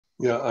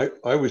Yeah,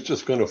 I was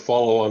just going to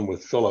follow on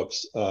with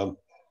Philip's.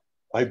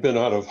 I've been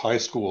out of high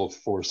school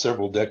for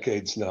several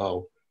decades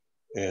now.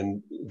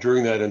 And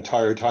during that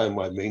entire time,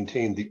 I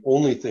maintained the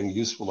only thing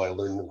useful I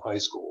learned in high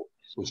school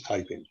was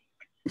typing.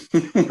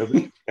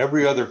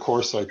 Every other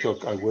course I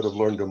took, I would have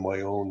learned on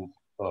my own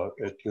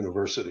at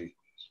university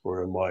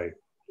or in my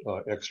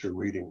extra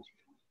reading.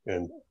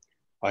 And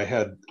I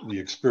had the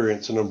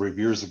experience a number of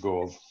years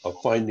ago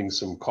of finding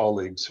some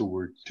colleagues who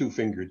were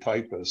two-finger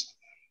typists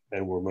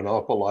and were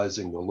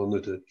monopolizing the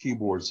limited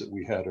keyboards that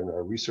we had in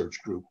our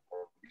research group.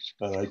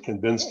 And I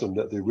convinced them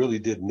that they really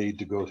did need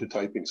to go to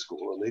typing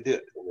school, and they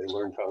did. And they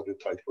learned how to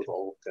type with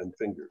all 10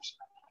 fingers.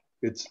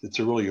 It's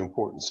a really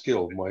important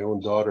skill. My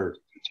own daughter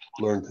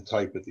learned to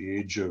type at the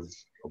age of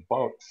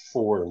about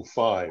 4 and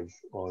 5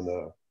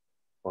 on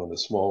a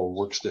small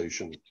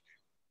workstation,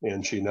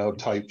 and she now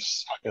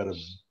types at a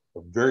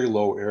very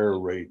low error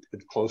rate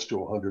at close to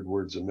 100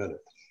 words a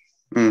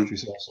minute.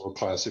 She's also a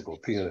classical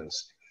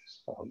pianist,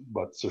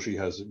 but so she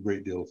has a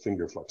great deal of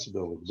finger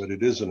flexibility, but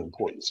it is an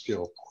important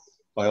skill.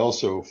 I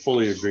also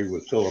fully agree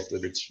with Philip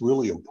that it's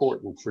really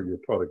important for your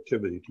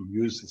productivity to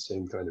use the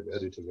same kind of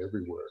editing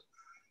everywhere.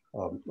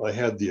 I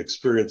had the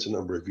experience a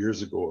number of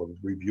years ago of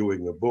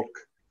reviewing a book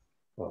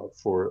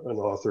for an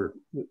author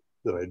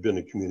that I'd been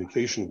in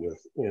communication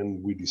with,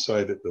 and we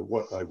decided that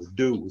what I would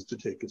do was to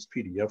take his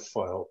PDF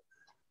file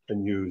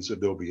and use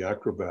Adobe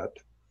Acrobat,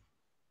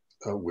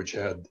 which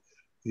had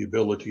the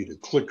ability to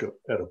click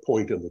at a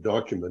point in the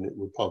document, it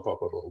would pop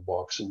up a little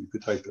box and you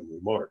could type in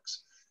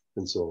remarks.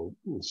 And so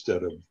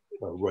instead of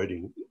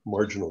writing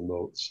marginal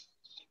notes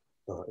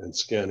and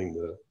scanning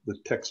the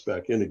text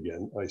back in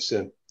again, I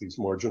sent these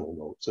marginal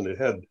notes. And it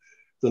had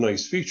the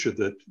nice feature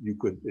that you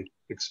could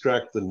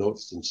extract the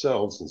notes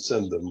themselves and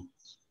send them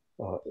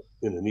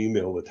in an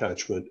email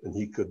attachment, and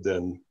he could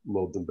then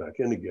load them back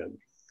in again.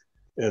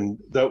 And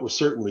that was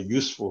certainly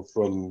useful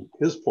from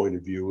his point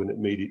of view, and it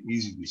made it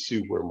easy to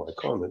see where my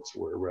comments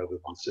were rather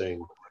than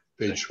saying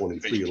page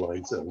 23,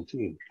 line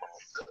 17.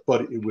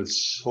 But it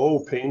was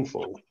so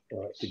painful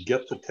to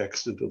get the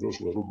text into those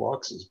little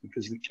boxes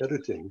because the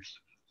editing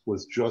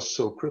was just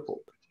so crippled.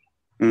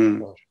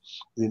 In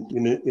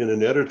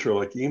an editor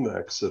like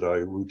Emacs that I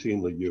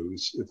routinely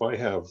use, if I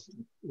have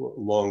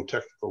long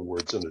technical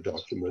words in a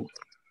document,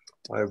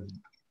 I've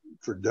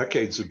for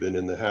decades have been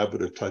in the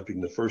habit of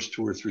typing the first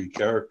 2 or 3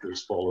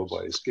 characters followed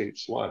by escape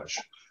slash,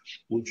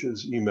 which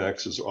is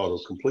Emacs's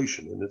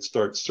auto-completion. And it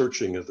starts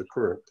searching at the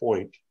current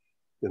point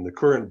in the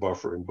current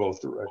buffer in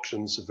both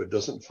directions. If it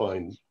doesn't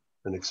find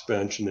an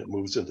expansion, it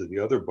moves into the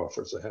other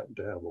buffers I happen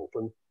to have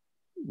open,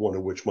 one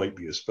of which might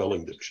be a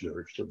spelling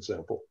dictionary, for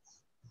example.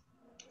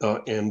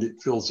 And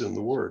it fills in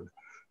the word.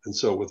 And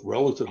so with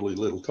relatively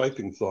little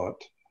typing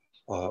thought,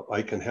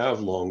 I can have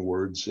long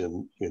words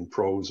in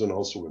prose and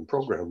also in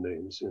program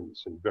names, in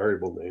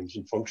variable names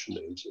and function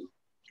names in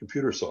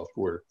computer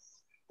software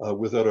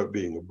without it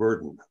being a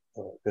burden.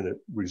 And it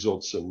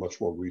results in much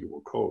more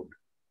readable code.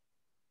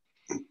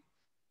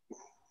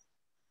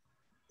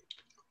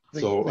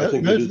 So I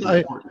think it is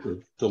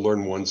important to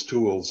learn one's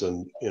tools,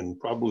 and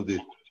probably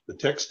the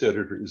text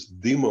editor is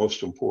the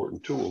most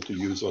important tool to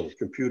use on a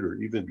computer,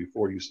 even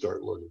before you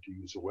start learning to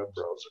use a web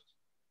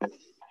browser.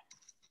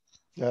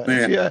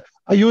 Yeah,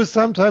 I use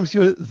sometimes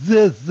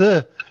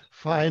the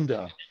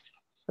finder.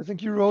 I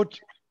think you wrote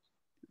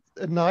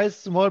a nice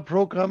small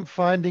program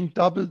finding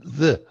double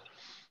the.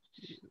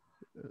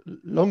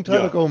 Long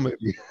time ago,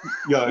 maybe.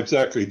 Yeah,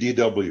 exactly.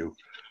 DW.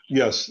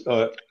 Yes.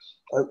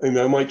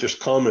 I might just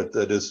comment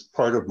that as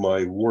part of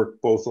my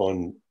work, both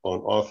on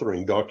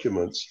authoring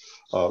documents,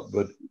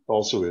 but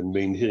also in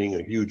maintaining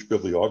a huge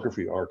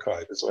bibliography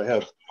archive, is I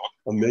have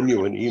a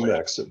menu in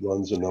Emacs that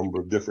runs a number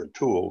of different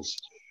tools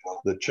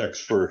that checks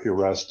for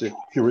heuristic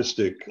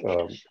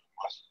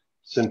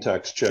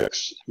syntax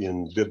checks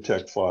in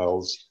BibTeX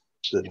files,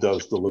 that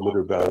does the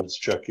limiter bounds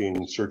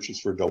checking, searches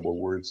for double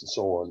words, and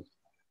so on.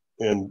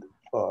 And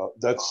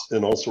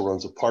and also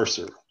runs a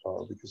parser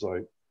because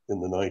in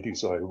the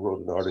 90s, I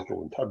wrote an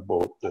article in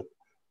Tugboat that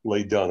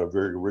laid down a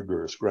very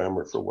rigorous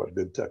grammar for what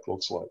BibTeX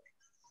looks like.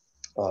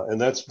 And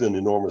that's been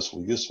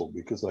enormously useful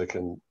because I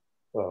can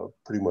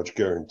pretty much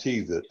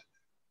guarantee that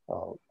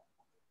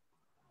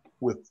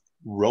with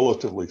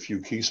relatively few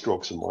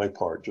keystrokes on my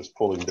part, just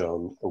pulling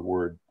down a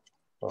word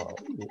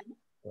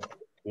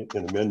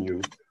in a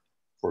menu,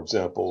 for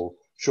example,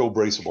 show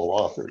braceable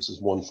authors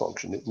is one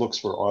function. It looks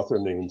for author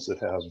names that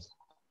have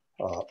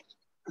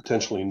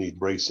potentially need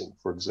bracing.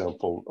 For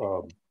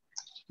example,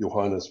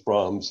 Johannes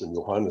Brahms and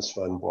Johannes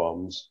van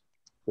Brahms.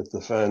 If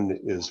the fan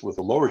is with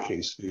a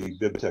lowercase v,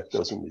 BibTeX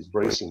doesn't need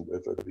bracing,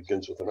 but if it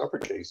begins with an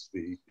uppercase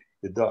v,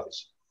 it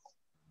does.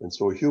 And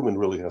so a human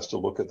really has to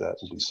look at that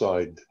and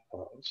decide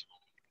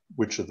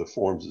which of the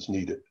forms is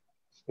needed.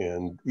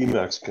 And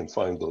Emacs can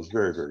find those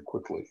very, very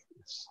quickly.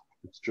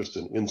 It's just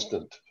an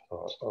instant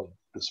of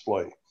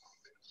display.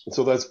 And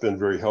so that's been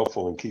very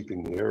helpful in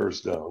keeping the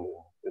errors down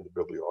in the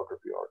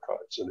bibliography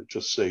archives, and it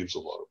just saves a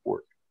lot of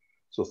work.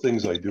 So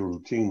things I do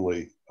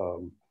routinely,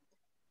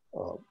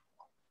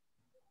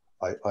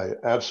 I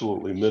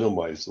absolutely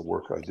minimize the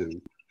work I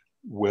do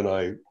when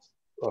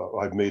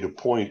I've made a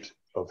point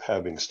of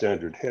having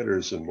standard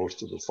headers in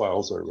most of the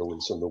files I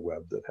release on the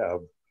web that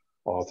have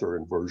author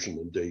and version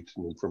and date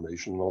and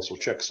information, and also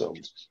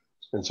checksums.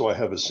 And so I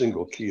have a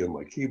single key on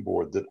my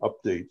keyboard that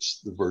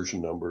updates the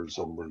version numbers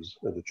and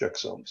the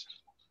checksums.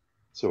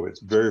 So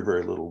it's very,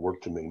 very little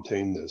work to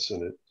maintain this,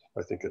 and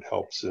I think it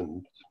helps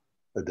in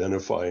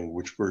identifying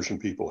which version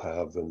people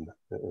have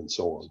and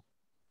so on.